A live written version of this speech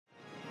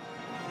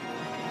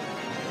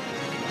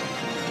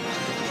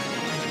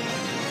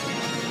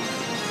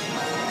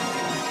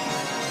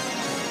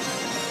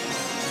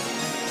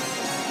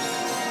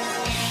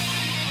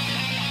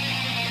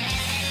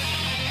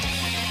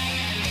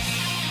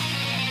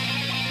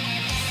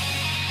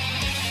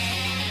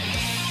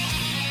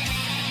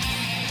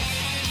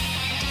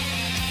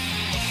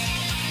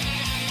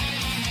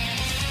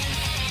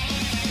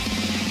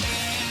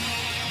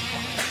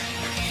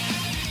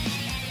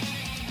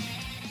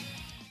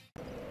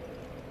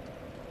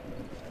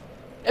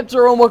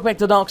Everyone, welcome back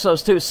to Dark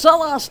Souls 2. So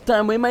last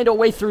time we made our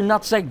way through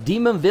Nutsack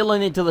Demon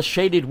Villain into the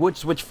Shaded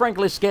Woods, which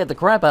frankly scared the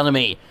crap out of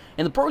me.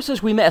 In the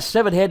process we met a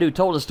severed head who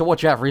told us to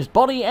watch out for his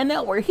body, and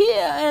now we're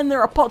here, and there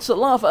are pots that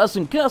laugh at us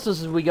and curse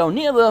us as we go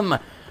near them,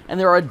 and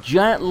there are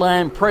giant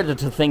land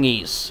predator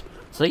thingies.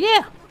 So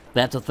yeah,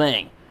 that's a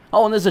thing.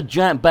 Oh, and there's a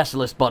giant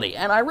basilisk body,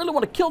 and I really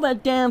want to kill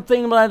that damn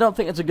thing, but I don't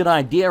think it's a good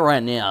idea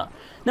right now.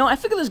 Now, I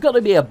figure there's got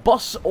to be a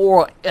boss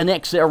or an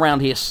exit around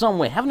here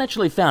somewhere. Haven't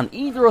actually found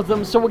either of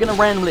them, so we're going to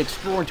randomly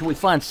explore until we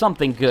find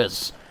something,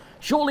 because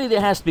surely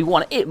there has to be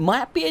one. It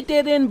might be a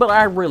dead end, but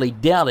I really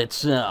doubt it,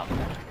 so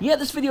yeah,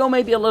 this video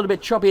may be a little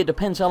bit choppy. It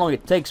depends how long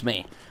it takes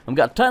me. I've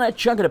got a tiny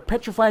chunk of the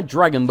petrified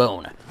dragon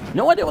bone.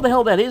 No idea what the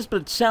hell that is,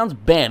 but it sounds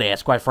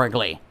badass, quite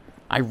frankly.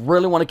 I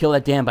really want to kill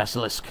that damn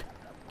basilisk.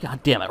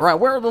 God damn it. Right,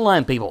 where are the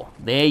lion people?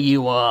 There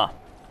you are.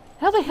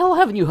 How the hell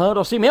haven't you heard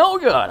or seen me? Oh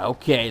god,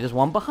 okay, there's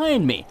one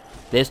behind me.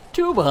 There's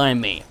two behind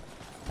me.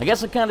 I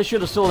guess I kind of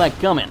should have saw that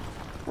coming.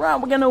 Right,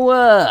 we're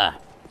gonna,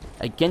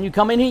 can you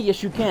come in here?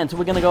 Yes, you can. So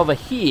we're gonna go over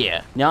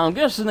here. Now, I'm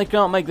guessing they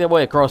can't make their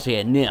way across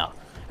here. Now,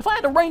 if I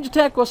had a range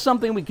attack or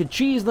something, we could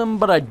cheese them,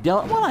 but I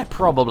don't. Well, I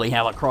probably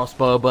have a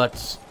crossbow,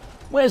 but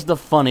where's the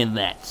fun in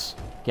that?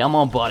 Come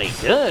on, buddy.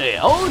 Hey,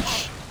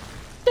 ouch!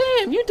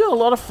 Damn, you do a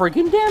lot of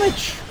freaking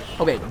damage.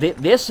 Okay,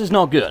 this is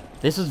not good.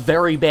 This is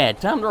very bad.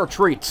 Time to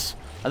retreat.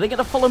 Are they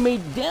gonna follow me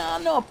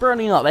down? No,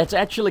 apparently not. That's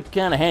actually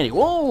kind of handy.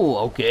 Whoa,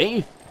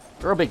 okay.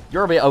 You're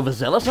a bit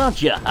overzealous,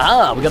 aren't you?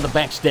 Ah, we got the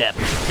backstab.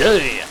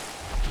 Hey.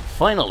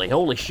 Finally,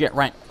 holy shit,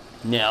 right.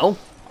 No,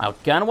 I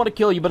kind of want to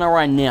kill you, but not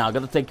right now. I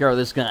gotta take care of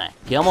this guy.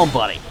 Come on,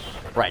 buddy.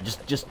 Right,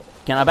 just,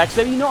 can I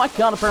backstab you? No, I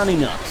can't, apparently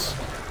not.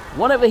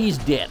 Whatever, he's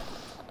dead.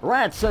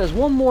 Right, so there's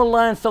one more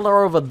lion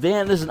fella over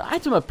there. There's an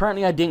item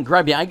apparently I didn't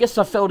grab yet. I guess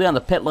I fell down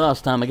the pit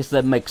last time. I guess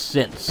that makes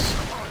sense.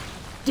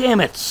 Damn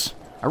it.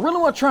 I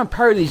really want to try and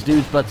parry these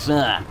dudes, but,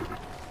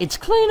 it's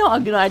clearly not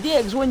a good idea,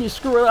 because when you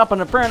screw it up,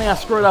 and apparently I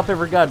screw it up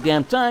every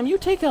goddamn time, you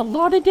take a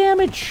lot of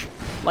damage.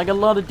 Like, a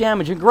lot of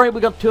damage. And great, we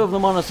got two of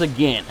them on us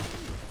again.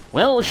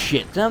 Well,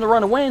 shit. Time to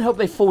run away and hope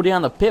they fall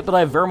down the pit, but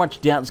I very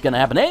much doubt it's going to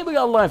happen. Hey, we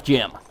got a life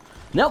gem.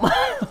 Nope.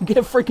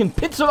 Get freaking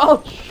pits of...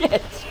 Oh,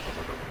 shit.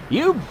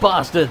 You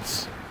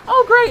bastards.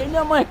 Oh, great. And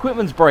now my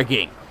equipment's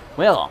breaking.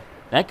 Well,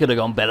 that could have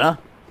gone better.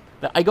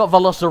 I got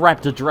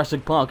Velociraptor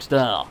Jurassic Park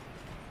style.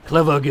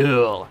 Clever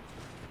girl.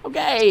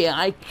 Okay,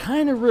 I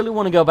kind of really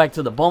want to go back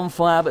to the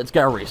bonfire, but it's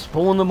got to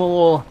respawn them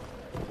all.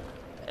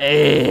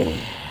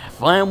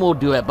 Fine, we'll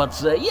do it.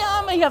 But, yeah,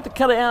 I may have to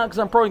cut it out, because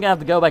I'm probably going to have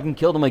to go back and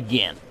kill them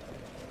again.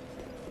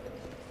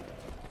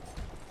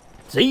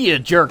 See ya,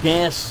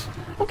 jerk-ass.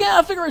 Okay,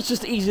 I figure it's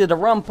just easier to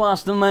run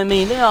past them. I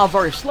mean, they are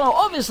very slow.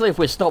 Obviously, if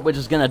we stop, we're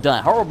just going to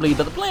die horribly.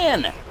 But the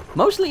plan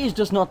mostly is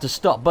just not to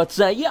stop. But,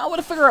 yeah, I want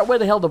to figure out where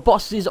the hell the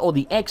boss is or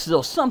the exit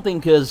or something,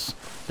 because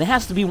there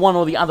has to be one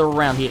or the other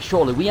around here,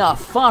 surely. We are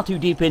far too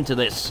deep into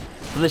this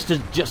for this to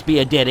just be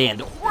a dead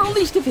end. Or at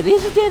least if it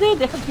is a dead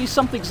end, there has to be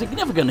something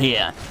significant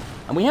here.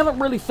 And we haven't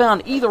really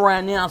found either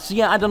right now, so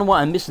yeah, I don't know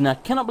what I'm missing. I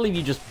cannot believe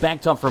you just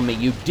backed up from me,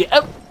 you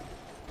oh.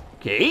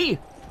 Okay.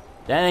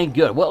 That ain't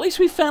good. Well, at least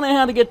we found out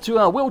how to get to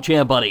our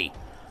wheelchair, buddy.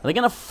 Are they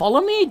going to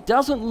follow me?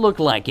 Doesn't look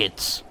like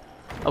it.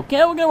 Okay,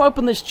 we're going to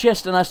open this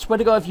chest, and I swear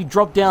to God, if you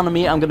drop down on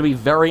me, I'm going to be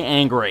very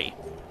angry.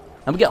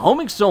 And we get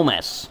homing soul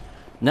mess.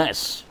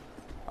 Nice.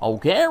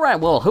 Okay, right,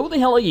 well, who the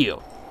hell are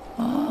you?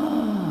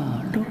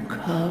 Ah, look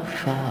how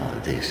far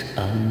this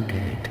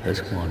undead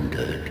has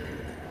wandered.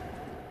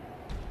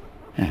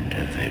 And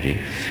a very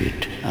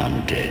fit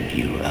undead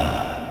you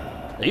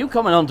are. Are you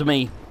coming on to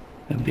me?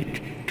 A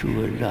bit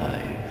too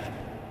alive,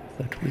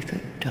 but with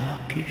a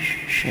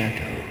darkish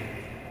shadow.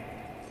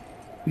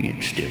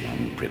 Yet still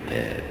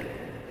unprepared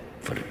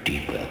for a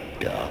deeper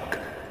dark.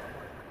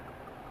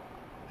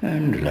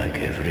 And like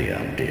every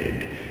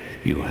undead,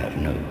 you have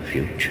no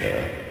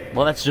future.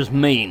 Well, that's just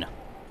mean.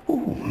 Oh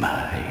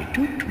my,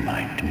 don't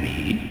mind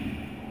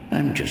me.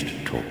 I'm just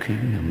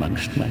talking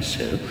amongst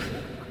myself.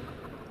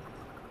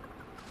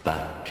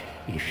 But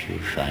if you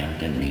find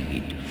the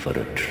need for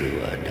a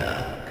truer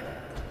dark,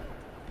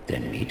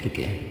 then meet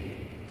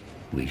again.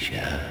 We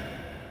shall.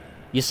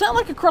 You sound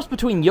like a cross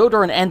between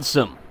Yoda and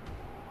Ansem.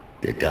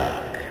 The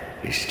dark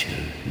is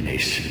still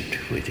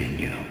nascent within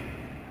you.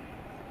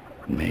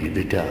 May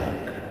the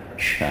dark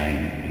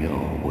shine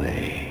your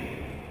way.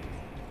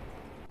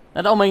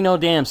 That don't make no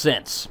damn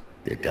sense.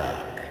 The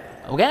dark.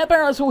 Okay,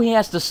 apparently that's all he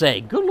has to say.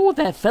 Good lord,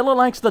 that fella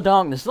likes the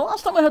darkness. The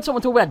last time I heard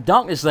someone talk about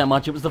darkness that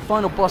much, it was the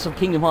final boss of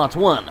Kingdom Hearts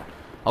 1.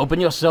 Open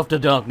yourself to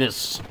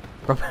darkness.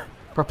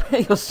 Prepare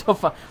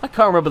yourself. I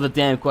can't remember the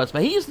damn quotes,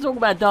 but he used to talk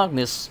about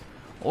darkness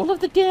all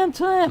of the damn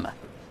time.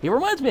 He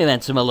reminds me of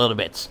Ansem a little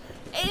bit.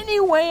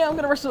 Anyway, I'm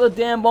going to rest of the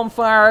damn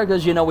bonfire,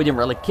 because, you know, we didn't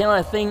really kill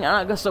anything, and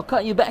I guess I'll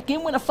cut you back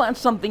in when I find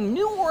something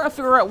new, or I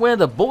figure out where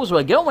the bulls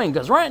were going,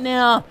 because right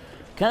now,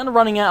 kind of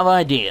running out of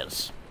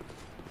ideas.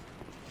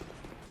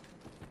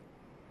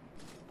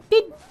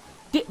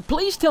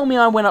 Please tell me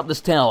I went up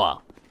this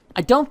tower.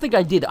 I don't think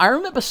I did. I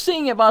remember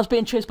seeing it, but I was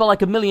being chased by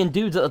like a million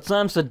dudes at the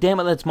time, so damn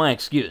it, that's my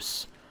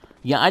excuse.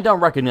 Yeah, I don't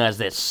recognize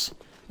this.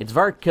 It's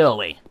very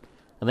curly.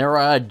 And there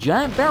are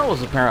giant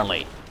barrels,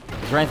 apparently.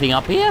 Is there anything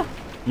up here?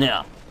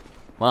 No.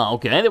 Well,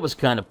 okay, that was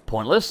kind of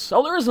pointless.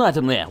 Oh, there is an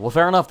item there. Well,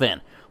 fair enough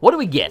then. What do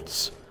we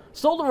get?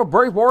 Soul of a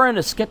Brave Warrior and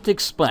a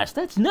Skeptic's Splash.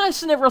 That's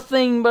nice and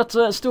everything, but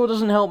still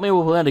doesn't help me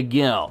with where to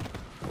go.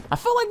 I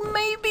feel like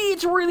maybe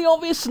it's really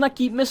obvious and I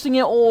keep missing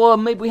it, or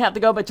maybe we have to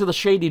go back to the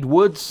Shaded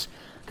Woods.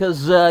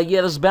 Because, yeah,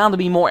 there's bound to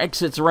be more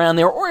exits around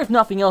there, or if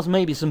nothing else,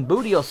 maybe some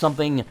booty or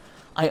something.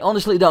 I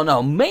honestly don't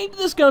know. Maybe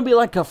there's going to be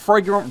like a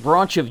fragrant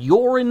branch of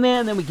yore in there,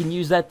 and then we can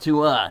use that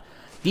to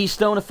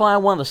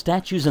de-stonify one of the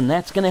statues, and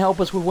that's going to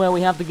help us with where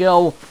we have to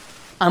go.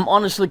 I'm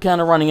honestly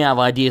kind of running out of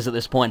ideas at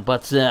this point,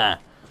 but I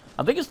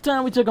think it's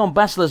time we took on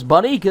Basilisk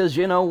Buddy, because,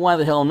 you know, why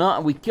the hell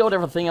not? We killed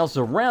everything else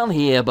around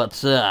here, but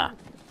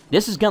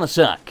this is going to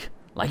suck.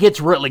 Like,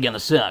 it's really going to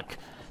suck.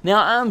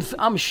 Now,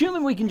 I'm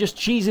assuming we can just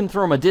cheese him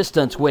from a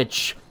distance,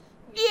 which,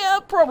 yeah,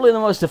 probably the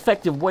most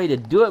effective way to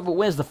do it, but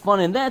where's the fun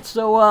in that?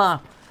 So,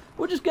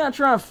 we're just gonna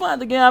try and find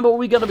the guy, but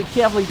we gotta be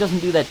careful he doesn't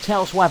do that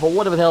tail swipe or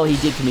whatever the hell he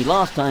did to me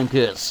last time,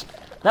 cause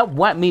that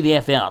wiped me the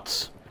F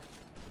out.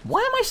 Why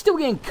am I still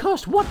getting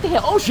cursed? What the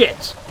hell? Oh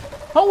shit!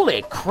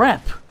 Holy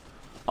crap!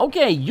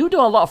 Okay, you do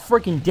a lot of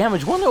freaking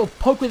damage. One little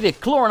poke with your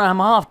claw and I'm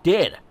half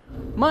dead.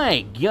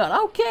 My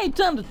god, okay,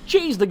 time to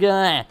cheese the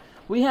guy.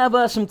 We have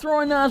some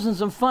throwing knives and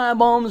some fire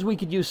bombs. We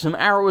could use some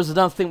arrows. I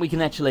don't think we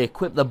can actually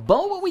equip the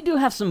bow, but we do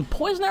have some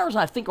poison arrows,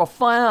 I think, or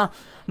fire.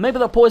 Maybe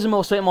the poison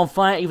will set him on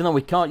fire, even though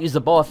we can't use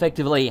the bow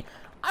effectively.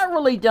 I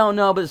really don't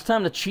know, but it's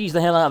time to cheese the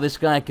hell out of this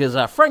guy, because,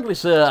 frankly,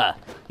 sir,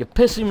 you're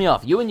pissing me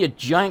off. You and your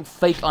giant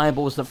fake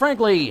eyeballs that,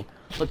 frankly,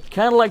 look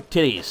kind of like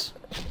titties.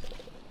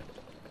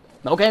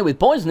 Okay, we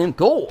poisoned him.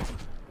 Cool.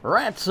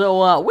 Right,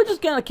 so we're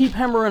just gonna keep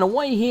hammering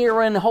away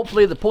here, and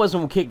hopefully the poison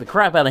will kick the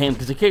crap out of him,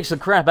 because it kicks the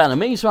crap out of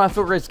me, so I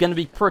figure it's gonna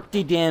be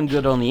pretty damn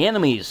good on the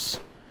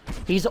enemies.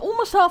 He's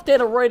almost half dead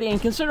already,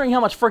 and considering how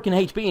much freaking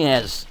HP he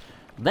has,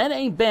 that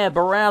ain't bad,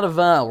 but we're out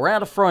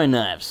of throwing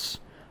knives.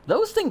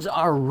 Those things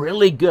are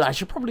really good. I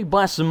should probably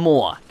buy some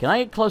more. Can I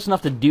get close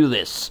enough to do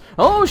this?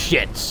 Oh,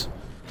 shit!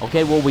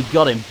 Okay, well, we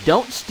got him.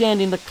 Don't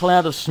stand in the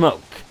cloud of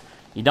smoke.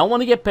 You don't want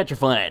to get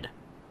petrified.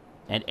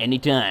 At any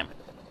time.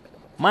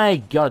 My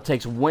god, it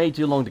takes way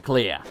too long to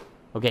clear.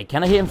 Okay,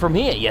 can I hit him from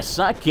here? Yes,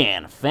 I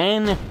can.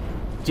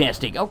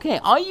 Fantastic. Okay,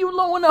 are you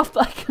low enough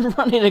that I can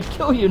run in and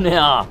kill you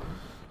now?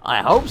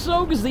 I hope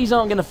so, because these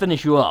aren't going to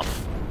finish you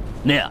off.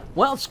 Now,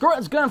 well,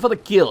 Scrot's going for the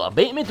kill. I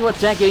beat him into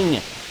attacking.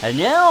 And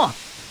now,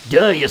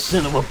 die, you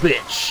son of a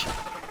bitch.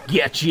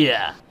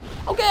 Gotcha.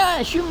 Okay,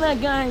 I assume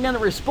that guy ain't going to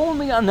respawn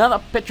me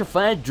another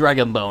petrified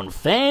dragon bone.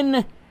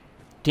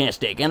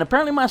 Fantastic. And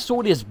apparently my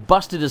sword is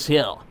busted as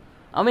hell.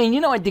 I mean,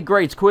 you know it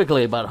degrades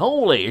quickly, but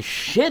holy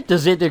shit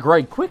does it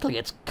degrade quickly.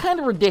 It's kind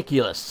of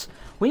ridiculous.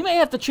 We may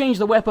have to change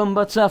the weapon,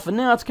 but for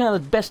now it's kind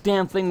of the best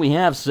damn thing we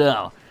have,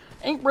 so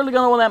ain't really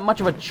gonna want that much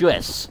of a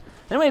choice.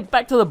 Anyway,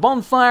 back to the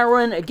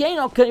bonfire, and again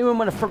I'll cut you in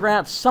when I figure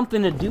out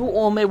something to do,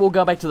 or maybe we'll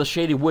go back to the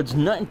Shady Woods,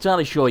 not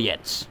entirely sure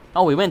yet.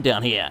 Oh, we went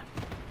down here.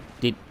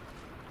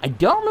 I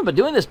don't remember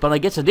doing this, but I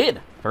guess I did.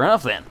 Fair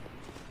enough then.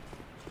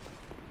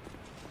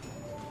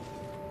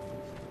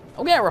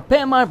 Okay,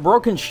 repair my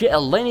broken shit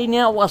Eleni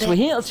now. Whilst we're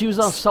here, let's use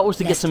our souls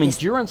to get some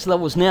endurance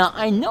levels. Now,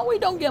 I know we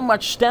don't get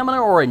much stamina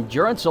or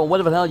endurance or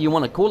whatever the hell you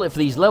want to call it for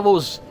these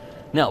levels.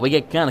 No, we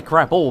get kind of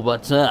crap all,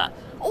 but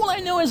all I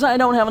know is I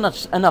don't have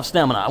enough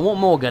stamina. I want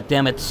more,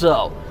 goddammit.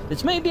 So,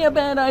 this may be a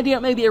bad idea,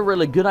 it may be a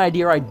really good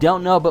idea, I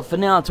don't know, but for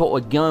now, it's what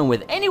we're going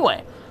with.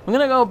 Anyway, I'm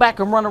gonna go back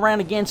and run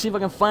around again, see if I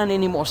can find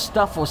any more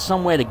stuff or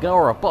somewhere to go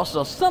or a boss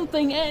or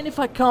something, and if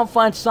I can't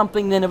find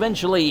something, then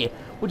eventually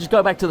we'll just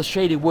go back to the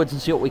Shady Woods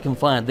and see what we can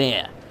find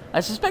there. I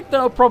suspect,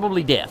 though,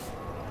 probably death.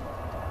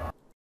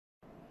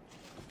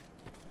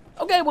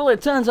 Okay, well,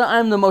 it turns out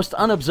I'm the most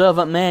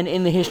unobservant man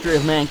in the history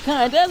of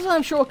mankind, as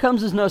I'm sure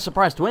comes as no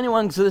surprise to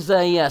anyone, because there's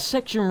a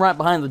section right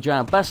behind the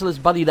giant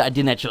basilisk buddy that I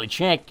didn't actually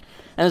check,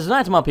 and there's an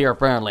item up here,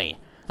 apparently.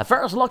 A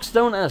Ferrous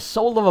Lockstone and a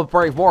Soul of a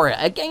Brave Warrior.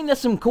 Again, there's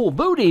some cool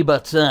booty,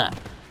 but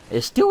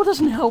it still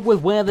doesn't help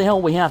with where the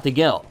hell we have to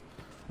go.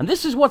 And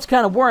this is what's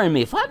kind of worrying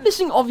me. If I'm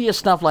missing obvious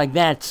stuff like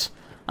that,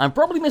 I'm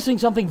probably missing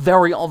something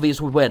very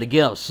obvious with where to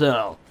go,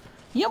 so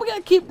yeah, we're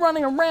gonna keep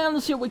running around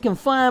and see what we can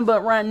find,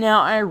 but right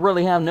now, I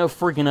really have no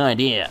freaking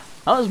idea.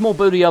 Oh, there's more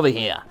booty over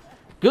here.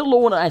 Good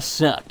lord, I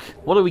suck.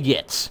 What do we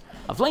get?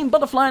 A flame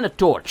butterfly and a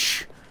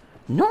torch.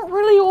 Not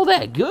really all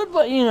that good,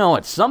 but you know,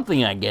 it's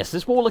something, I guess.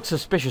 This wall looks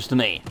suspicious to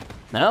me.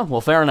 No?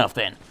 Well, fair enough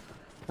then.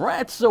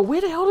 Right, so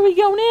where the hell do we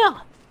go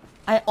now?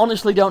 I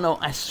honestly don't know.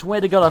 I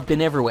swear to God I've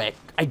been everywhere.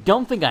 I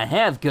don't think I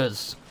have,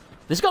 because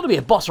there's got to be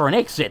a boss or an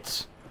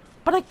exit.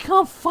 But I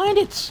can't find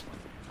it.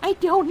 I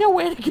don't know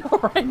where to go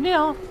right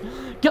now.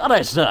 God,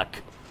 I suck.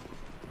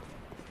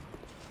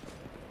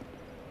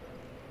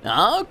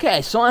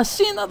 Okay, so I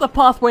see another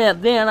pathway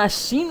out there, and I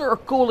seem to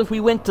recall if we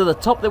went to the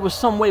top, there was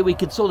some way we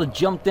could sort of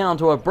jump down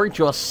to a bridge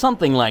or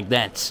something like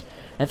that.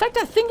 In fact,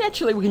 I think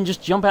actually we can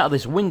just jump out of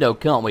this window,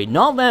 can't we?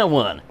 Not that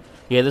one.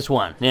 Yeah, this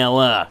one.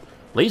 Now,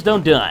 please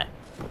don't die.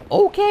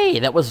 Okay,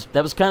 that was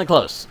kind of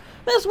close.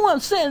 That's what I'm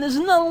saying, there's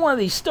another one of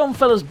these stone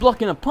fellas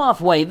blocking a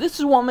pathway. This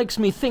is what makes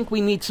me think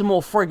we need some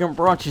more fragrant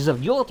branches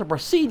of yore to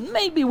proceed.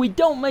 Maybe we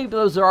don't, maybe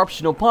those are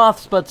optional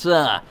paths, but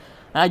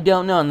I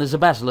don't know, and there's a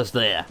basilisk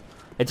there.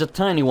 It's a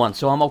tiny one,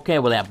 so I'm okay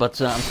with that,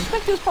 but I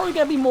suspect there's probably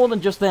gonna be more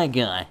than just that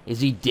guy.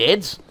 Is he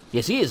dead?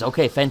 Yes, he is.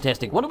 Okay,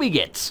 fantastic. What do we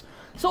get?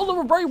 Soul of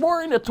a Brave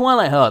Warrior in the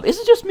Twilight Hub. Is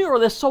it just me or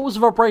there's souls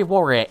of a Brave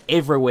Warrior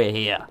everywhere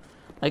here?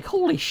 Like,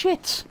 holy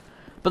shit.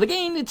 But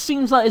again, it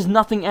seems like there's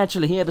nothing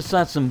actually here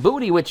besides some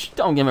booty, which,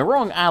 don't get me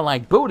wrong, I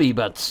like booty,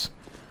 but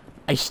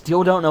I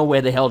still don't know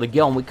where the hell to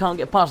go, and we can't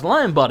get past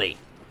Lion Buddy.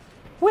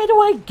 Where do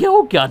I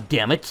go,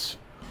 goddammit?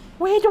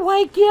 Where do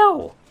I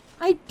go?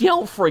 I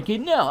don't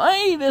freaking know.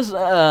 Hey, this,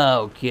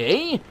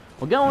 okay.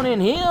 We're going in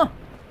here.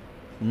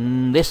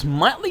 This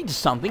might lead to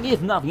something.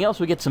 If nothing else,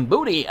 we get some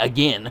booty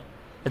again.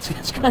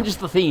 It's kind of just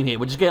the theme here.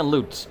 We're just getting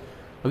loot.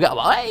 We got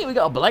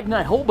a Black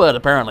Knight Halberd,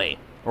 apparently.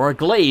 Or a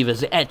glaive,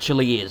 as it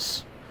actually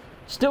is.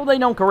 Still, they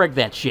don't correct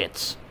that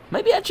shit.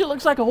 Maybe it actually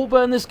looks like a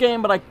halberd in this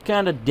game, but I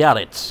kind of doubt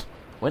it.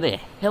 Where the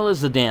hell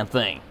is the damn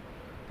thing?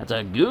 That's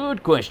a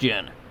good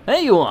question. There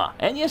you are.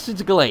 And yes,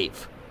 it's a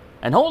glaive.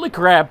 And holy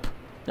crap,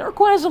 that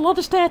requires a lot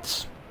of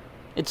stats.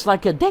 It's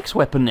like a dex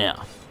weapon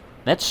now.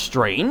 That's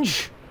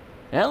strange.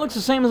 Yeah, it looks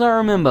the same as I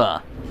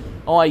remember.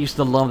 Oh, I used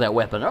to love that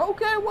weapon.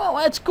 Okay, well,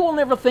 that's cool and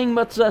everything,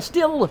 but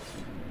still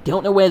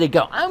don't know where to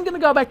go. I'm going to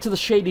go back to the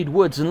Shaded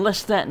Woods,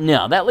 unless that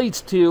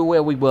leads to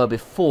where we were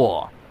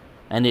before.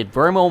 And it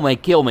very well may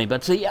kill me,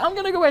 but yeah, I'm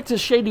going to go back to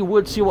Shady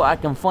Woods, see what I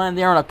can find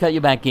there, and I'll cut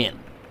you back in.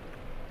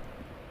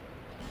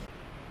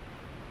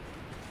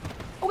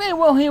 Okay,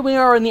 well, here we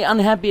are in the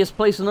unhappiest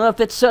place on Earth.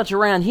 Let's search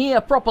around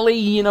here properly,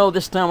 you know,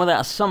 this time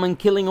without a summon,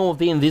 killing all of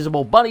the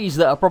invisible buddies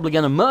that are probably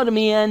going to murder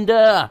me, and,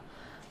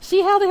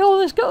 see how the hell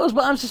this goes.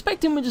 But I'm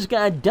suspecting we're just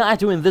going to die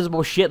to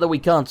invisible shit that we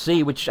can't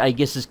see, which I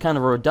guess is kind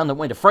of a redundant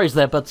way to phrase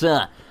that, but,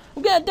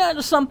 I'm gonna die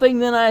to something,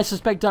 then I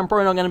suspect I'm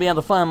probably not gonna be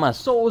able to find my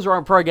souls, or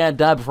I'm probably gonna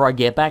die before I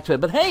get back to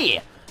it. But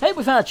hey,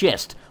 we found a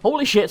chest.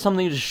 Holy shit,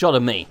 something just shot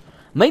at me.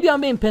 Maybe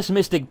I'm being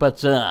pessimistic,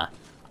 but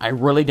I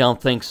really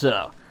don't think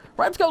so.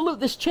 Right, let's go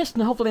loot this chest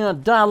and hopefully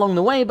not die along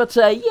the way. But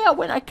yeah,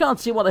 when I can't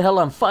see what the hell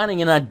I'm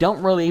finding and I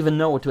don't really even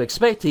know what to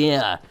expect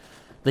here,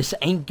 this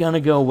ain't gonna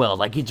go well.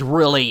 Like, it's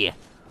really,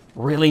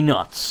 really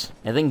nuts.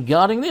 Anything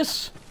guarding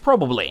this?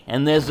 Probably.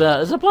 And there's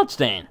a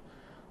bloodstain.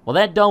 Well,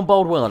 that don't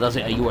bode well, does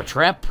it? Are you a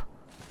trap?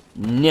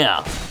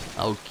 No.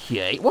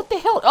 Okay. What the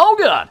hell? Oh,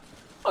 God.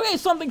 Okay,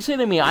 something's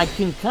hitting me. I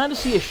can kind of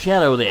see a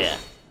shadow there.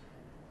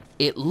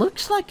 It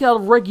looks like a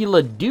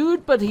regular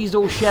dude, but he's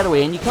all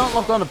shadowy, and you can't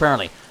lock on,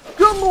 apparently.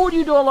 Good lord,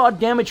 you do a lot of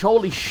damage.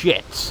 Holy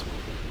shit.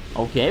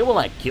 Okay, well,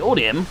 I killed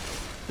him.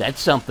 That's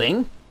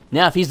something.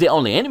 Now, if he's the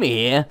only enemy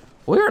here,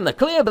 we're in the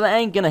clear, but that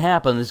ain't gonna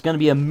happen. There's gonna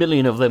be a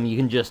million of them, you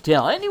can just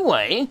tell.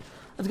 Anyway,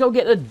 let's go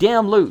get the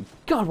damn loot.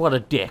 God, what a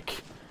dick.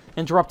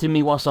 Interrupting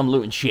me whilst I'm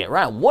looting shit.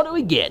 Right, what do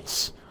we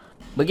get?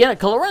 We get a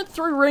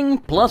Chloranthy ring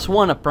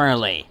 +1,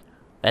 apparently.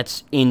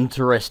 That's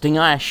interesting.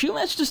 I assume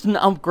that's just an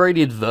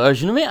upgraded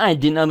version of it. I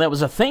didn't know that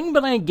was a thing,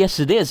 but I guess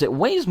it is. It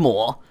weighs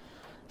more,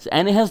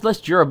 and it has less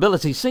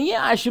durability. So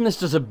yeah, I assume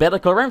this is a better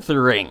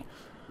Chloranthy ring.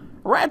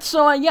 Right,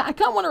 so yeah, I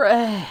can't wonder,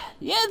 yeah,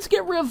 let's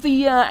get rid of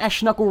the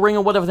Ash Knuckle ring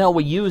or whatever the hell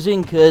we're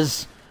using,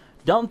 because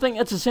don't think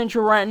it's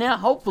essential right now.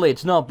 Hopefully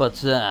it's not,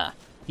 but yeah,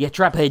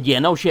 Traphead, yeah,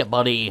 no shit,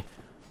 buddy.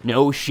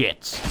 No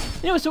shit.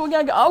 Anyway, so we're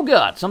gonna go. Oh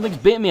god, something's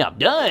beating me up.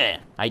 Duh.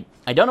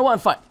 I don't know what I'm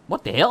fighting.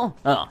 What the hell?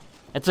 Oh,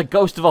 it's a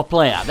ghost of a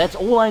player. That's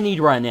all I need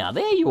right now.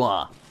 There you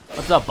are.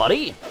 What's up,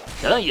 buddy?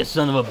 Duh, you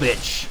son of a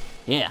bitch.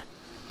 Yeah.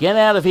 Get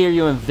out of here,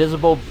 you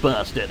invisible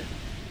bastard.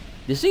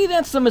 You see,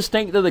 that's the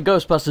mistake that the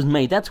Ghostbusters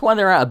made. That's why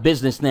they're out of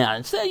business now.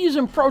 Instead of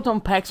using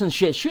proton packs and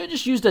shit, should have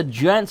just used a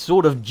giant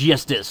sword of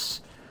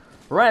justice.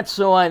 Right,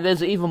 so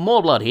there's even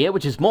more blood here,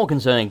 which is more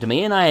concerning to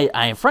me, and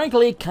I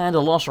frankly kind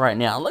of lost right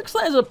now. Looks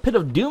like there's a pit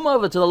of doom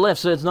over to the left,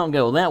 so it's not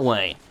going that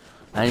way.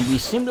 And we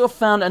seem to have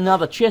found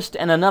another chest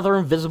and another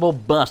invisible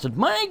bastard.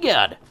 My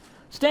god!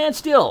 Stand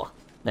still.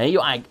 There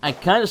you are. I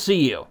kind of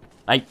see you.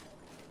 I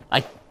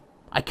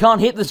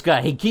can't hit this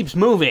guy. He keeps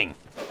moving.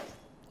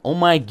 Oh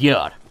my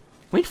god.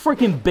 We need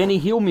freaking Benny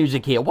Hill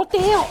music here. What the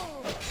hell?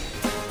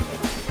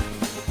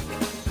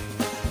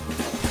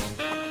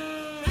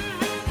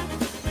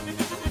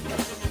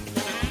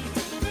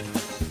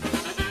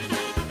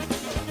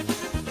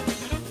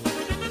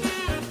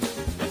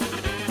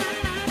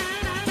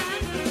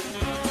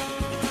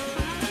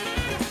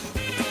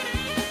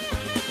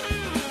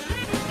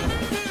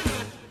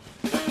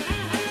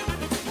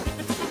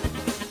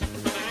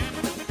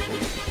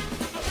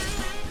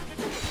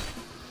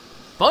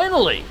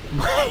 Finally!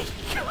 My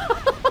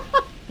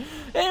god!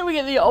 And we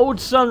get the old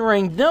sun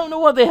ring. Don't know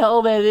what the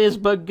hell that is,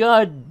 but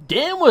god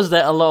damn was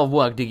that a lot of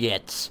work to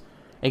get.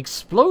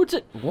 Explodes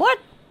it? What?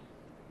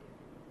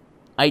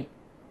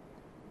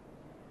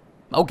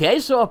 Okay,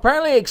 so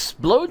apparently it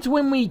explodes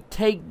when we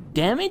take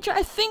damage,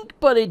 I think,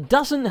 but it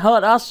doesn't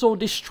hurt us or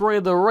destroy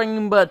the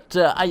ring, but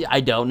I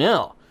don't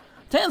know.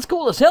 Sounds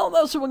cool as hell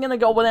though, so we're gonna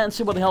go with that and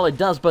see what the hell it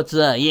does, but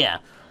yeah.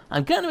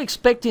 I'm kind of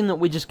expecting that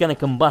we're just going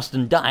to combust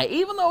and die,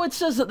 even though it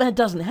says that that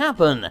doesn't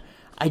happen.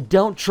 I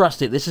don't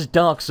trust it. This is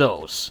Dark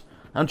Souls.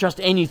 I don't trust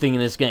anything in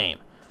this game.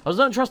 I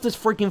also don't trust this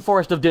freaking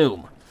Forest of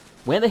Doom.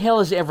 Where the hell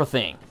is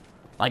everything?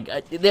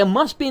 Like, there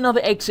must be another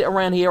exit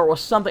around here or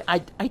something. I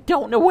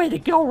don't know where to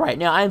go right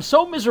now. I am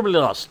so miserably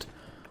lost.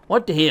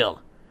 What the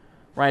hell?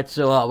 Right,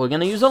 so we're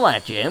going to use a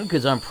light gem,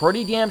 because I'm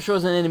pretty damn sure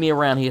there's an enemy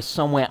around here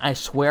somewhere. I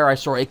swear I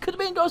saw it. It could have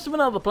been a ghost of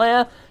another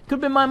player. Could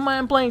have been my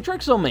mind playing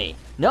tricks on me.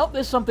 Nope,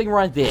 there's something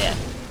right there.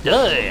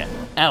 Duh.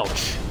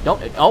 Ouch.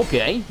 Don't...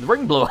 Okay, the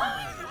ring blew.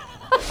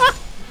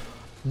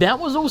 That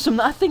was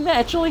awesome. I think that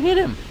actually hit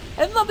him.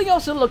 And nothing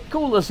else that looked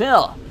cool as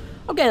hell.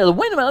 Okay,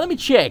 wait a minute. Let me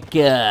check.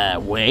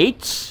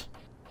 Wait.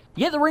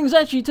 Yeah, the ring's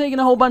actually taking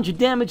a whole bunch of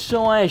damage,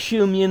 so I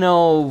assume, you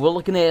know, we're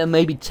looking at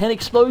maybe 10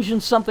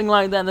 explosions, something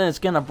like that, then it's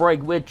gonna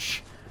break,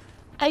 which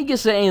I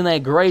guess it ain't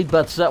that great,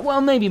 but,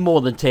 well, maybe more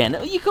than 10.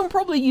 You can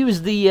probably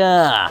use the,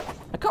 I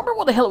can't remember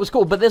what the hell it was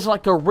called, but there's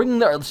like a ring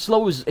that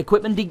slows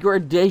equipment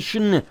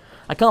degradation.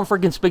 I can't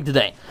freaking speak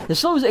today. It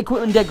slows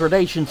equipment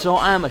degradation, so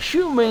I'm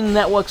assuming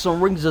that works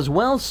on rings as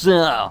well,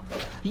 so...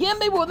 Yeah,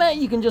 maybe with that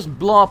you can just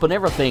blow up on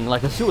everything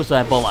like a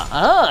suicide bomber.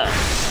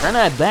 Ah! And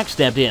I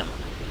backstabbed him.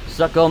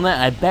 Suck on that,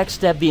 I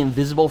backstabbed the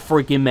invisible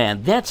freaking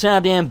man. That's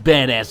how damn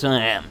badass I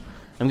am.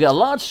 I've got a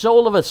large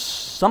soul of a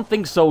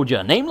something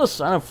soldier.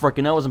 Nameless? I don't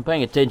freaking know, I wasn't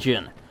paying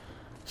attention.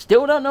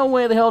 Still don't know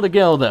where the hell to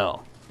go,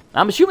 though.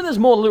 I'm assuming there's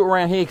more loot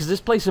around here, because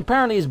this place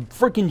apparently is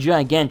freaking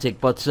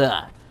gigantic, but,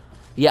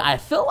 yeah, I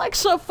feel like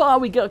so far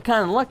we got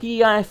kind of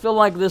lucky. I feel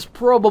like there's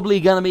probably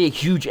gonna be a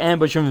huge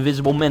ambush of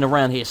invisible men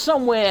around here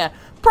somewhere.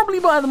 Probably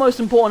by the most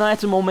important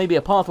item, or maybe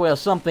a pathway or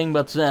something,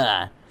 but,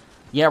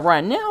 yeah,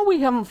 right now we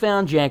haven't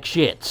found jack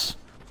shits.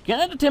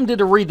 Kind of tempted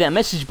to read that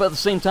message, but at the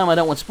same time I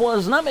don't want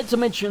spoilers, and I meant to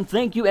mention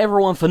thank you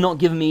everyone for not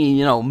giving me,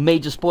 you know,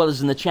 major spoilers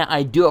in the chat.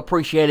 I do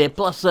appreciate it.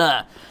 Plus,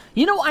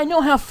 you know, I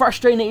know how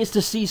frustrating it is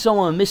to see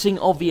someone missing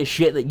obvious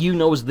shit that you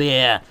know is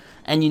there,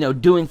 and, you know,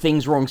 doing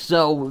things wrong,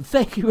 so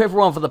thank you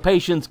everyone for the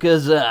patience,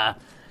 because,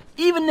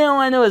 even now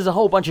I know there's a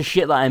whole bunch of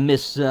shit that I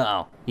missed,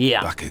 so,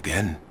 yeah. Back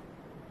again?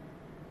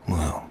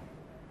 Well,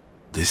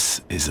 this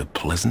is a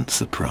pleasant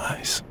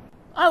surprise.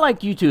 I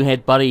like you too,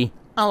 head buddy.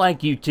 I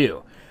like you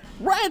too.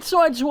 Right, so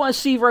I just want to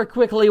see very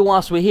quickly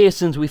whilst we're here,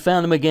 since we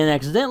found him again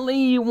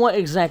accidentally, what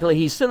exactly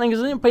he's selling,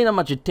 because I didn't pay that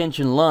much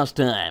attention last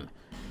time.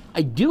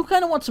 I do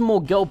kind of want some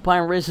more gold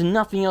pine resin,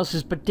 nothing else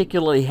is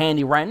particularly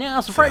handy right now,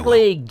 so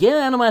frankly, get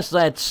out of my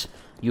sights,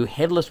 you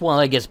headless, well,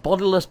 I guess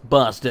bodiless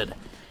bastard.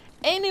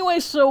 Anyway,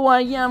 so,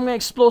 yeah, I'm gonna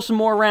explore some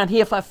more around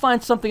here. If I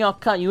find something, I'll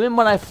cut you in,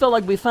 but I feel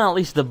like we found at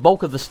least the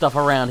bulk of the stuff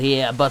around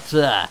here, but,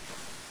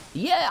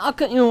 yeah, I'll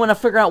cut you in when I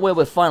figure out where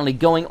we're finally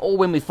going, or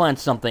when we find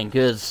something,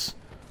 because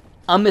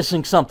I'm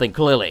missing something,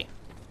 clearly.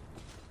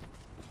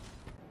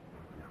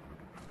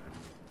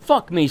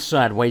 Fuck me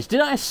sideways,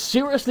 did I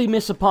seriously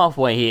miss a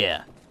pathway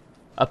here?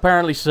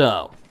 Apparently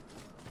so.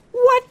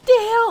 What the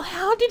hell?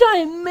 How did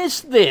I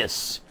miss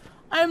this?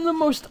 I am the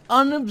most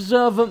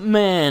unobservant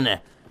man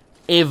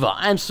ever.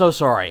 I'm so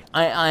sorry.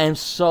 I am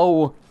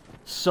so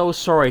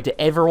sorry to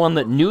everyone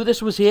that knew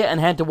this was here and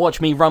had to watch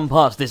me run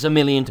past this a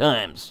million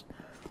times.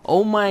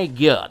 Oh my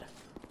god.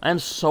 I'm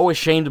so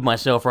ashamed of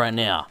myself right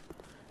now.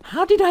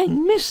 How did I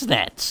miss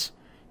that?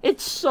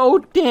 It's so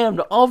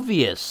damned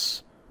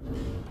obvious.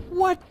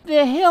 What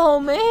the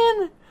hell,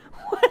 man?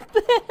 What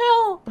the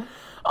hell?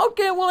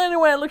 Okay, well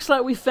anyway, it looks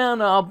like we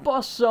found our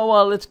boss, so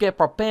let's get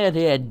prepared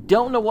here.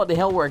 Don't know what the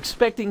hell we're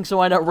expecting, so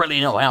I don't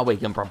really know how we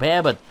can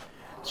prepare, but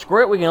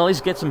screw it, we can at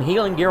least get some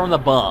healing gear on the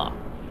bar.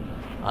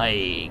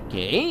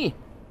 Okay.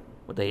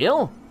 What the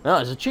hell? Oh,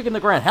 there's a chick in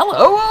the ground. Hello?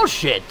 Oh,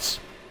 shit!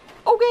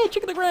 Okay,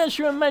 chick in the ground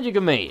shooting magic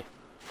at me.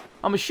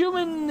 I'm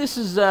assuming this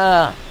is,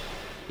 yeah,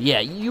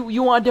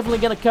 you are definitely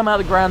gonna come out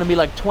of the ground and be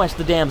like twice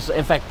the damn,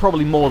 in fact,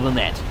 probably more than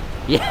that.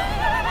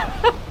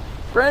 Yeah.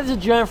 Brand's a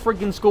giant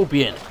freaking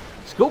scorpion.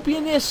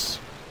 Scorpioness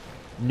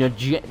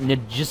Najka,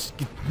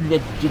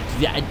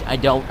 I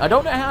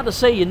don't know how to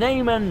say your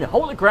name, and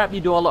holy crap, you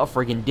do a lot of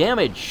freaking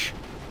damage.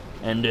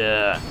 And,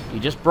 you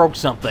just broke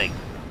something.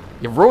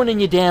 You're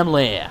ruining your damn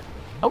lair.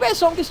 Okay,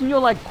 so I'm guessing you're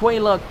like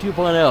Quaylock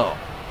 2.0.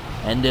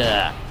 And,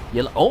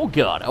 you're like, oh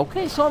god,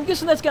 okay, so I'm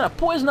guessing that's gonna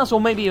poison us, or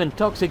maybe even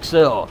toxic,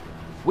 so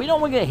we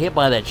don't want to get hit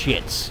by that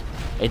shit.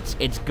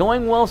 It's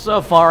going well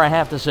so far, I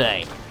have to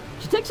say.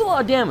 She takes a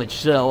lot of damage,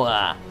 so,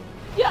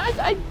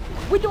 yeah,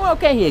 we're doing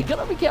okay here.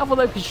 Gotta be careful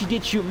though, because she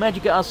did shoot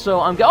magic at us,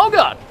 so oh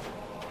god!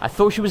 I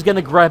thought she was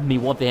gonna grab me,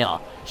 what the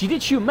hell? She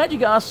did shoot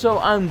magic at us, so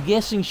I'm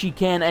guessing she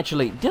can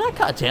actually... Did I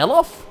cut her tail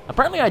off?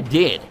 Apparently I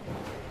did.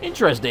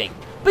 Interesting.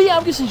 But yeah,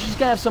 I'm guessing she's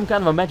gonna have some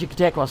kind of a magic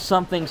attack or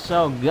something,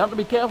 so gotta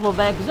be careful of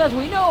that, because as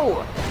we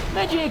know,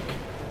 magic,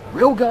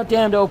 real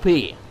goddamn OP.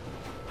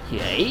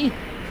 Okay.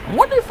 I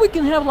wonder if we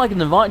can have like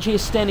an advantage here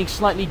standing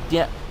slightly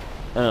down...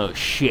 Oh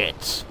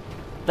shit.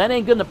 That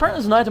ain't good. Apparently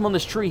there's an item on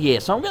this tree here,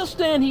 so I'm gonna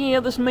stand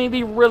here. This may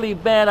be a really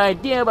bad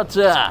idea, but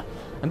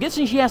I'm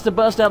guessing she has to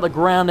burst out the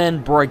ground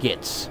and break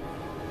it.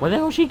 Where the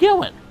hell is she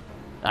going?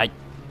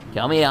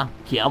 Come here.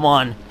 Come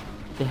on.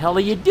 What the hell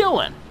are you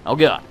doing? Oh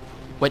god.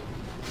 Wait.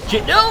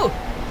 Shit, no!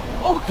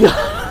 Oh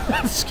god,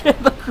 that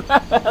scared the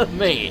crap out of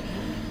me.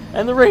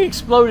 And the ring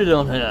exploded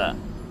on her.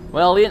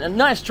 Well, yeah,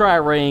 nice try,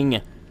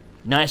 ring.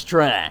 Nice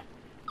try.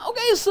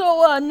 Okay,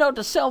 so note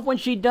to self, when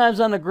she dives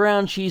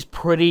underground, she's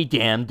pretty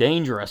damn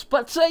dangerous.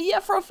 But yeah,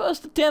 for a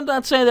first attempt,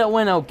 I'd say that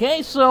went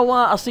okay, so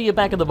I'll see you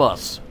back at the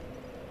bus.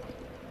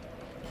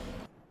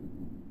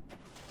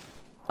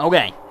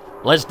 Okay,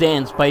 let's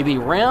dance, baby.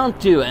 Round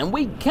 2, and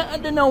we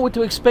kinda know what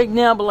to expect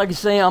now, but like I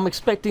say, I'm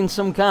expecting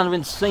some kind of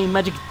insane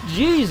magic...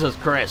 Jesus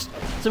Christ!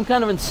 Some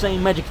kind of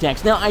insane magic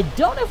attacks. Now, I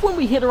don't know if when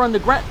we hit her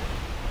underground...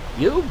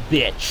 You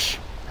bitch!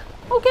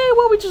 Okay,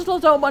 well, we just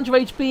lost a whole bunch of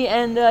HP,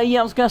 and yeah,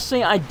 I was gonna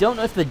say, I don't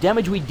know if the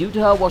damage we do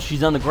to her while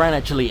she's underground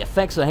actually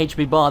affects her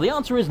HP bar. The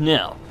answer is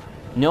no.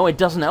 No, it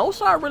doesn't.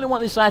 Also, I really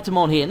want this item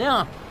on here.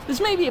 Now, this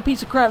may be a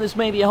piece of crap, this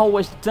may be a whole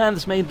waste of time,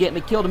 this may get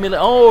me killed immediately.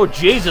 Oh,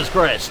 Jesus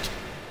Christ!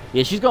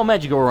 Yeah, she's got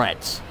magical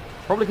rights.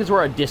 Probably because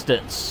we're at a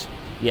distance.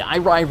 Yeah, I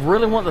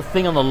really want the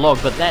thing on the log,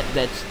 but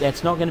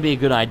that's not gonna be a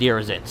good idea,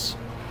 is it?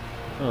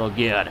 Oh,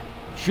 God.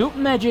 Shoot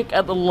magic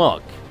at the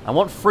log. I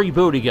want free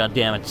booty,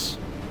 goddammit.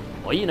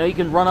 Well, you know, you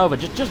can run over.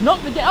 Just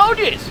knock the oh,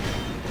 jeez!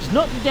 Just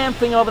knock the damn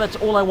thing over, that's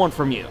all I want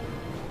from you.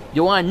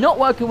 You are not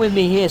working with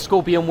me here,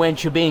 Scorpion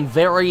Wench. You're being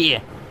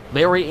very,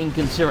 very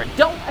inconsiderate.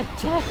 Don't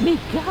attack me,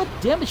 god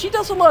damn it. She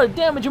does a lot of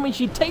damage. I mean,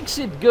 she takes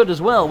it good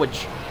as well,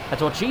 which,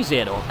 that's what she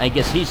said, or I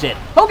guess he said.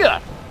 Oh,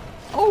 god!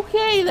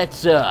 Okay,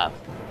 that's,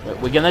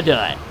 we're gonna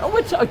die. Oh,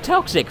 it's so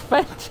toxic.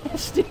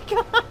 Fantastic.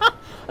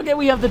 Okay,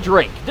 we have the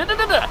drink.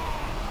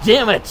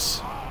 Damn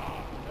it!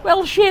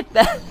 Well, shit,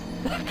 that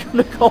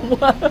could have gone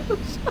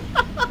worse.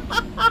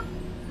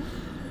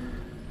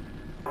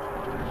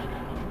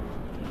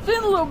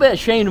 Feeling a little bit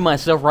ashamed of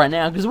myself right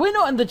now, because we're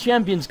not in the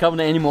Champions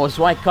Covenant anymore,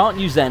 so I can't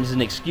use that as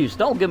an excuse.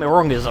 Don't get me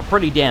wrong, there's a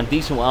pretty damn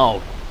decent one.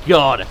 Oh,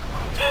 God.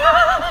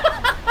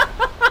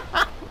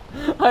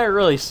 I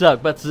really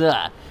suck, but,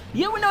 yeah,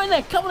 we're not in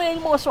that Covenant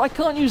anymore, so I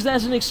can't use that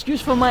as an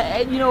excuse for my,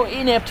 you know,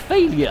 inept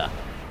failure.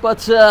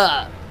 But,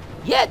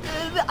 yeah,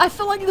 I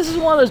feel like this is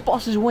one of those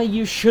bosses where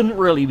you shouldn't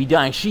really be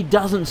dying. She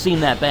doesn't seem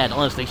that bad,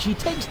 honestly. She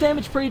takes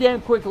damage pretty damn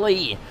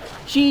quickly.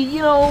 She, you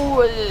know,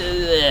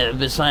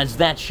 besides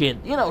that shit,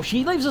 you know,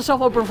 she leaves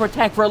herself open for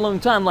attack for a long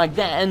time like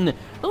that, and as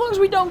long as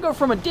we don't go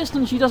from a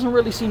distance, she doesn't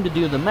really seem to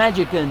do the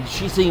magic, and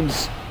she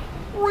seems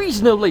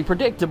reasonably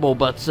predictable,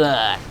 but,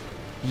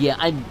 yeah,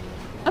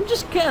 I'm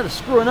just kind of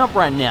screwing up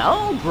right now.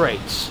 Oh, great.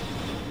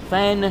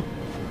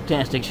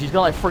 Fantastic. She's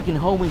got like freaking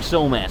homing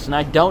soul mass, and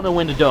I don't know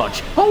when to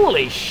dodge.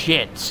 Holy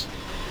shit!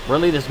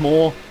 Really, there's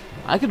more?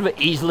 I could have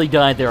easily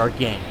died there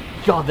again.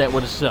 God, that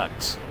would have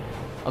sucked.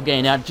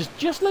 Okay, now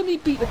just let me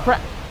beat the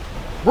crap.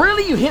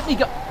 Really, you hit me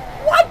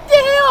what the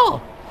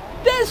hell?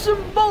 That's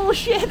some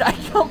bullshit. I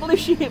can't believe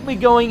she hit me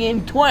going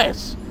in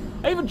twice.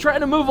 I even tried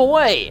to move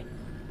away.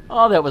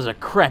 Oh, that was a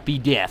crappy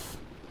death.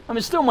 I mean,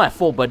 it's still my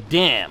fault, but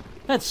damn,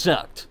 that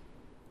sucked.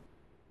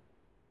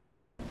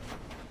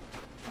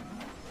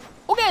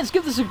 Okay, let's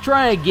give this a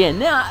try again.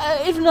 Now,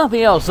 if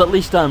nothing else, at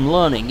least I'm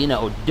learning. You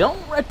know, don't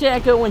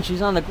attack her when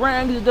she's on the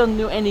ground because it doesn't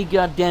do any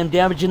goddamn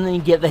damage, and then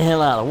you get the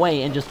hell out of the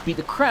way and just beat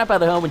the crap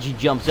out of her when she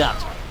jumps out.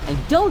 And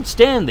don't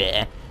stand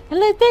there and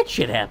let that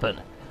shit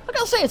happen. I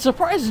gotta say, it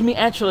surprises me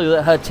actually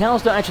that her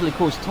towers don't actually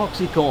cause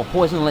toxic or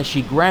poison unless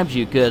she grabs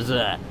you, because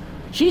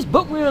she's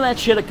booked me with that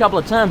shit a couple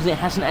of times and it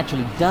hasn't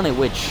actually done it,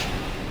 which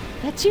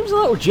that seems a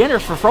little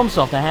generous for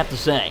FromSoft, I have to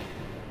say.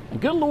 And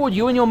good lord,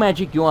 you and your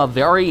magic, you are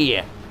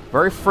very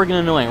friggin'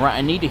 annoying. Right,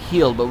 I need to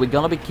heal, but we're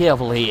gonna be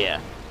careful here.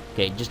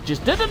 Okay,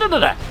 just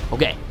da-da-da-da-da.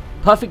 Okay,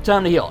 perfect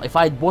time to heal, if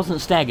I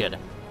wasn't staggered.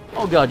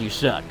 Oh god, you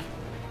suck.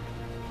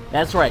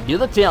 That's right, do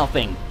the tail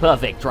thing.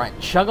 Perfect, right,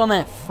 chug on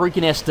that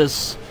freaking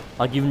Estus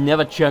like you've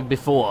never chugged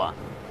before.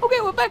 Okay,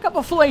 we're back up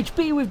at full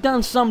HP, we've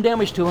done some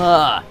damage to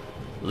her.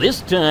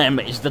 This time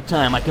is the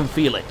time I can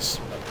feel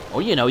it. Oh,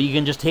 you know, you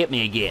can just hit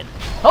me again.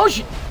 Oh,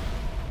 shit.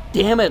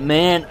 Damn it,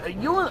 man.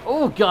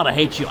 Oh, God, I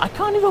hate you. I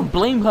can't even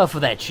blame her for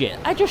that shit.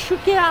 I just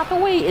should get out of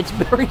the way. It's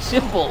very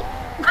simple.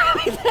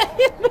 Really, that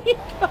hit me?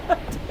 God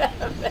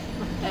damn it,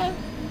 man.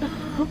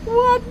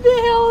 What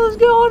the hell is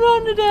going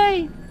on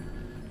today?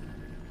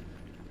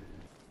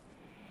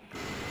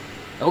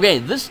 Okay,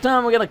 this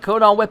time we're gonna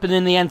coat our weapon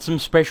in the Anthem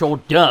Special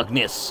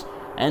Darkness.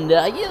 And,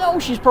 you know,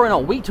 she's probably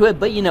not weak to it,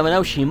 but you never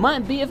know, she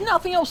might be. If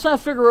nothing else, I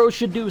figure it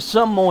should do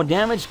some more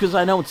damage, because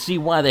I don't see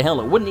why the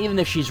hell it wouldn't, even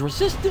if she's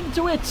resistant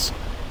to it.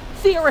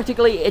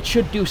 Theoretically, it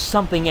should do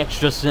something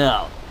extra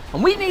so.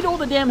 And we need all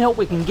the damn help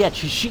we can get,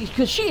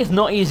 because she is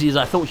not easy as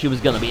I thought she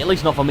was going to be, at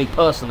least not for me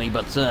personally,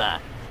 but,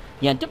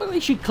 yeah, typically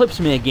she clips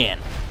me again.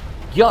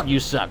 God, you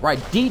suck. Right,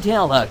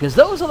 detail her, because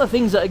those are the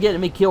things that are getting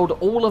me killed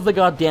all of the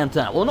goddamn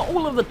time. Well, not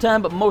all of the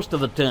time, but most of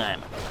the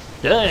time.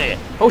 Hey.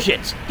 Oh,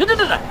 shit.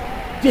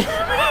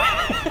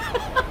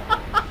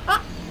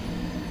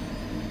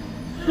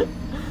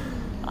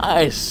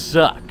 I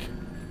suck.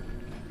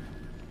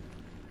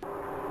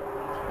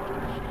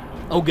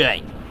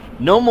 Okay,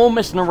 no more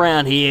messing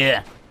around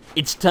here.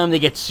 It's time to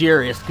get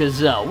serious,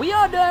 because we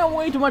are down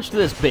way too much to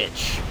this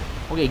bitch.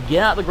 Okay,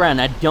 get out of the ground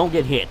now, don't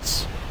get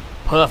hits.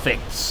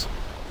 Perfect.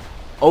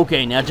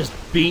 Okay, now just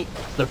beat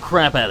the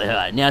crap out of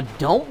her. Now,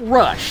 don't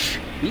rush.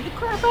 Beat the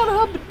crap out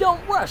of her, but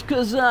don't rush,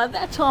 because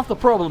that's half the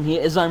problem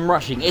here, is I'm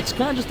rushing. It's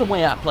kind of just the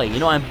way I play. You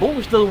know, I'm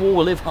bullish to the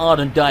wall, live hard,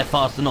 and die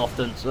fast and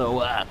often,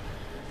 so,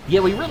 yeah,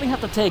 we really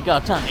have to take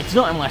our time. It's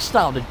not in my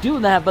style to do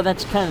that, but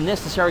that's kind of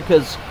necessary,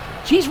 because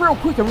she's real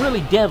quick and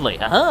really deadly.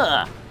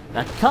 Aha!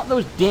 Now, cut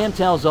those damn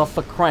tails off,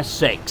 for Christ's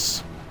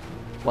sakes.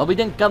 Well, we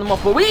didn't cut them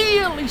off, but we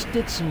at least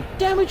did some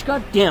damage,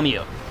 god damn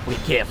you. Be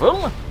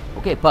careful.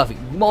 Okay, perfect.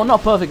 Well,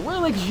 not perfect,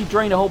 really, because you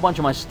drained a whole bunch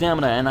of my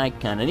stamina, and I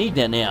kind of need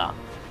that now.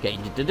 Okay,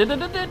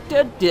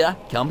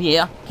 come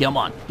here. Come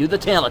on, do the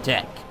tail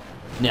attack.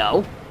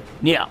 No.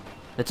 Now,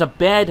 that's a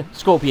bad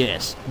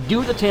Scorpioness.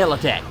 Do the tail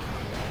attack.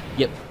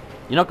 Yep,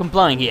 you're not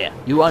complying here.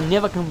 You are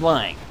never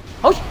complying.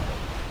 Oh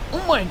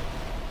my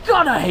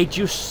god, I hate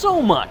you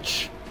so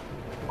much.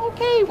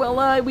 Okay,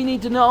 well, we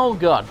need to know. Oh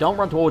god, don't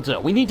run towards her.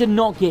 We need to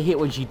not get hit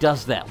when she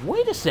does that.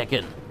 Wait a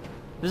second.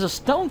 There's a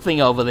stone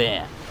thing over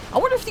there. I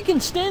wonder if you can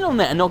stand on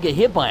that and not get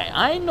hit by it.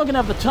 I'm not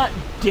gonna have the time.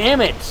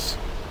 Damn it!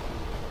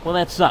 Well,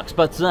 that sucks,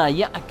 but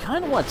yeah, I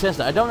kind of want to test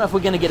it. I don't know if we're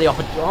gonna get the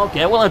opportunity.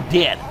 Okay, well, I'm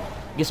dead.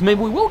 I guess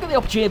maybe we will get the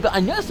opportunity, but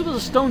I noticed there was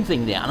a stone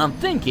thing there, and I'm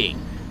thinking,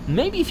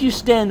 maybe if you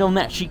stand on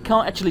that, she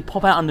can't actually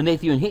pop out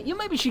underneath you and hit you.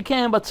 Maybe she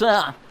can, but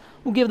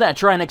we'll give that a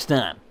try next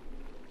time.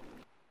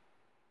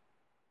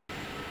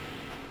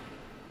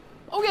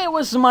 Okay, it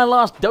was my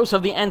last dose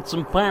of the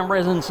Ansem plant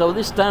resin, so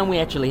this time we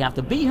actually have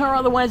to beat her,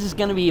 otherwise it's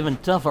gonna be even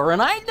tougher,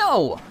 and I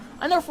know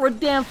for a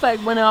damn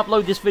fact when I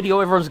upload this video,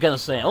 everyone's gonna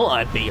say, oh,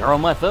 I beat her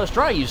on my first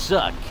try, you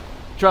suck.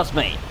 Trust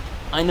me,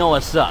 I know I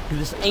suck.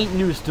 This ain't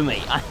news to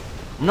me. I'm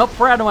not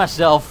proud of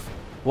myself.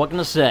 What can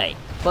I say?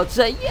 But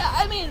yeah,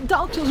 I mean,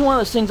 Dark Souls is one of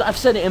those things, I've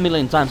said it a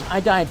million times. I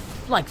died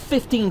like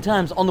 15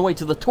 times on the way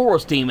to the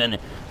Taurus demon,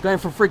 going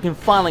for freaking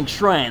Filing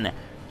Shrine,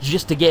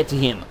 just to get to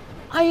him.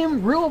 I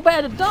am real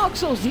bad at Dark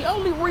Souls. The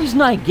only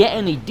reason I get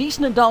any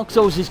decent at Dark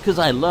Souls is because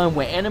I learn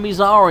where enemies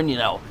are and, you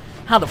know,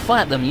 how to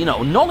fight them. You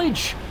know, knowing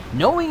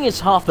is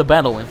half the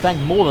battle. In fact,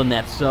 more than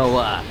that. So,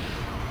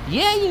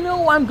 yeah, you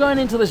know, I'm going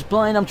into this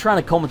blind. I'm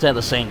trying to commentate at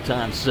the same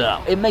time, so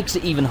it makes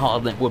it even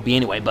harder than it would be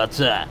anyway. But,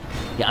 yeah,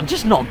 I'm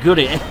just not good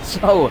at it.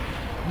 So,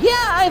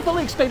 yeah, I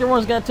fully expect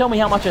everyone's going to tell me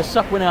how much I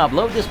suck when I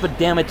upload this, but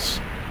damn it,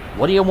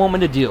 what do you want me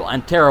to do?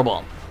 I'm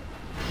terrible.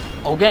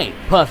 Okay,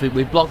 perfect,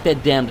 we blocked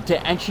that damn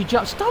attack, and she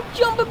jumped. Stop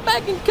jumping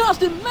back and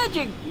casting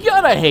magic!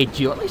 God, I hate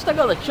you. At least I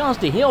got a chance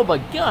to heal, but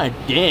god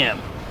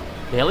damn.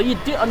 The hell are you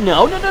doing?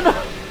 No.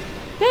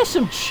 There's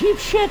some cheap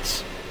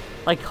shits.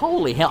 Like,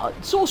 holy hell,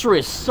 sorcery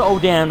is so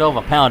damned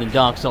overpowered in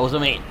Dark Souls. I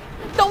mean,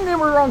 don't get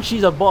me wrong,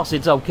 she's a boss,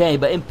 it's okay,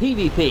 but in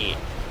PvP,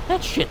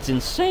 that shit's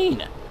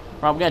insane.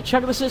 Right, we're gonna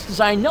check the sisters.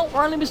 I know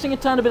we're only missing a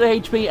tiny bit of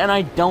HP, and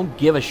I don't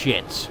give a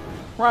shit.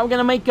 Right, we're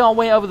gonna make our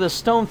way over the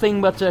stone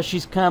thing, but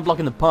she's kind of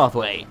blocking the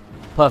pathway.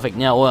 Perfect,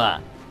 now,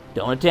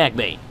 don't attack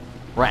me.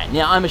 Right,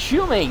 now I'm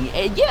assuming,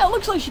 yeah, it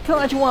looks like she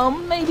can't actually, well,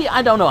 maybe,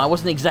 I don't know, I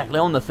wasn't exactly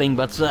on the thing,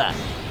 but,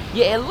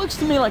 yeah, it looks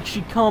to me like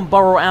she can't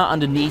burrow out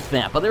underneath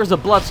that, but there's a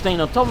blood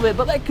stain on top of it,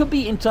 but that could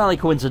be entirely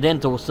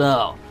coincidental,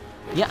 so,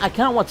 yeah, I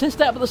kind of want to test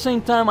that, but at the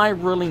same time, I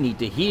really need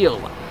to heal.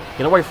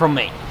 Get away from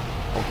me.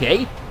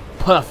 Okay,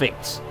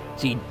 perfect.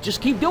 See,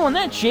 just keep doing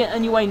that shit,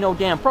 and you ain't no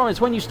damn problem.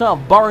 It's when you start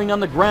burrowing on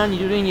the ground,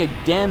 you're doing your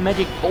damn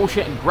magic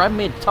bullshit and grabbing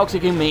me and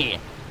toxicking me.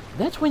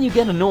 That's when you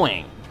get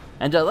annoying.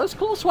 And those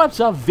claw swipes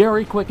are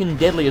very quick and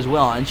deadly as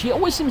well, and she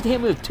always seems to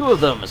hit me with 2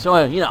 of them,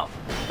 so, you know,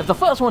 if the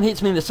first one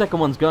hits me, the second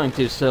one's going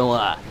to, so,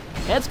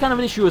 that's kind of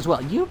an issue as well.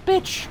 You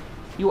bitch!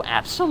 You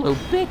absolute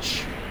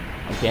bitch!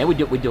 Okay, we're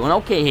doing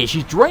okay here.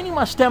 She's draining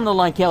my stamina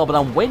like hell, but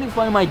I'm waiting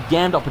for my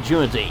damned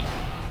opportunity.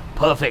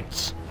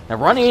 Perfect. Now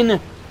run in.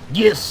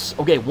 Yes!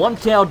 Okay, 1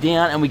 tail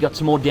down, and we got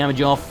some more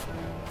damage off.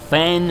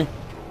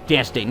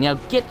 Fantastic. Now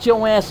get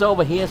your ass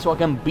over here so I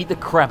can beat the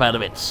crap out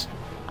of it.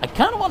 I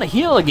kind of want to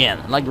heal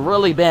again, like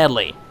really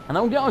badly, and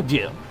I'm going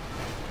to.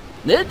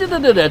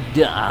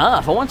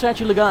 For once I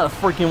actually got out of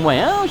the freaking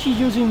way. Oh, she's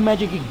using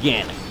magic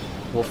again.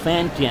 Well,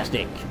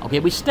 fantastic.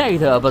 Okay, we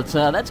stayed her, but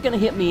that's going to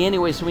hit me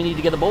anyway, so we need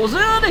to get the balls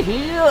out of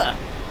here.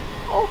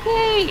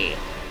 Okay.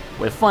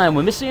 We're fine.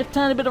 We're missing a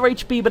tiny bit of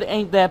HP, but it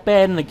ain't that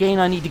bad, and again,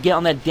 I need to get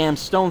on that damn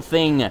stone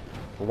thing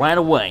right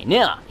away.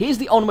 Now, here's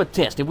the ultimate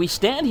test. If we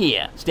stand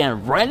here,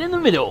 stand right in the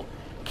middle,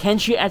 can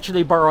she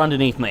actually burrow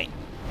underneath me?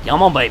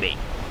 Come on, baby.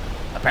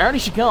 Apparently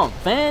she can't.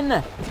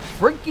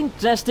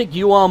 Fan-freaking-tastic,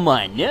 you are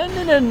mine.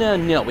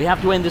 No. We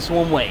have to end this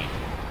one way.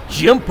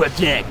 Jump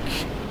attack.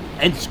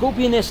 And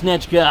Scorpioness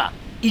Najka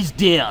is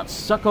down.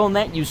 Suck on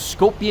that, you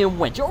scorpion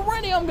wench.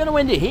 Alrighty, I'm going to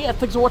end it here.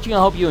 Thanks for watching. I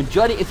hope you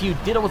enjoyed it. If you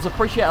did, I would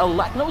appreciate a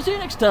like. And I will see you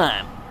next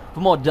time for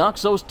more Dark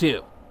Souls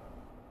 2.